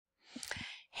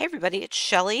Hey everybody, it's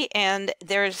Shelley, and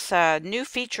there's a new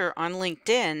feature on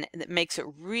LinkedIn that makes it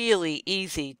really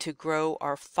easy to grow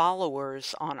our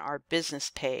followers on our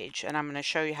business page, and I'm going to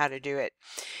show you how to do it.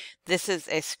 This is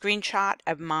a screenshot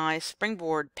of my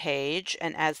Springboard page,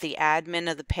 and as the admin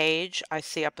of the page, I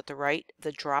see up at the right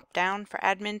the drop down for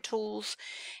admin tools,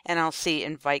 and I'll see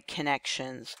invite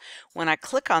connections. When I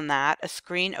click on that, a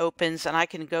screen opens and I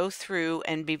can go through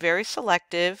and be very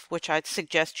selective, which I'd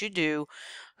suggest you do,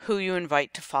 who you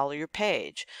invite to follow your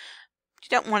page. You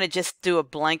don't want to just do a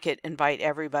blanket invite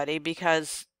everybody,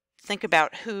 because think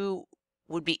about who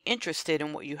would be interested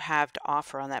in what you have to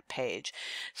offer on that page.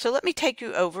 So let me take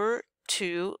you over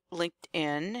to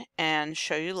LinkedIn and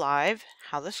show you live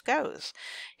how this goes.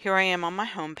 Here I am on my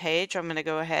home page. I'm going to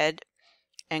go ahead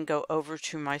and go over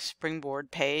to my Springboard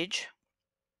page.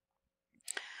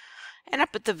 And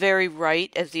up at the very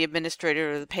right, as the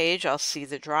administrator of the page, I'll see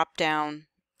the drop down.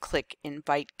 Click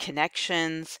invite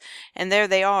connections, and there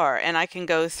they are, and I can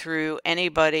go through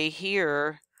anybody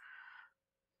here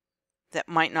that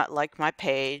might not like my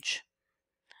page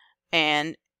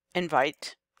and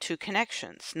invite to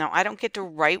connections. Now, I don't get to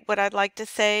write what I'd like to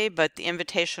say, but the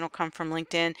invitation will come from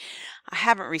LinkedIn. I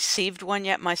haven't received one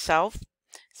yet myself,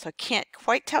 so I can't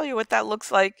quite tell you what that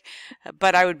looks like,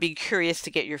 but I would be curious to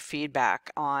get your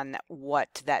feedback on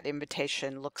what that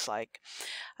invitation looks like.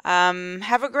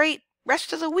 Have a great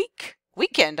rest of the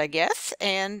weekend, I guess,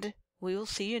 and we will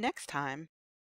see you next time.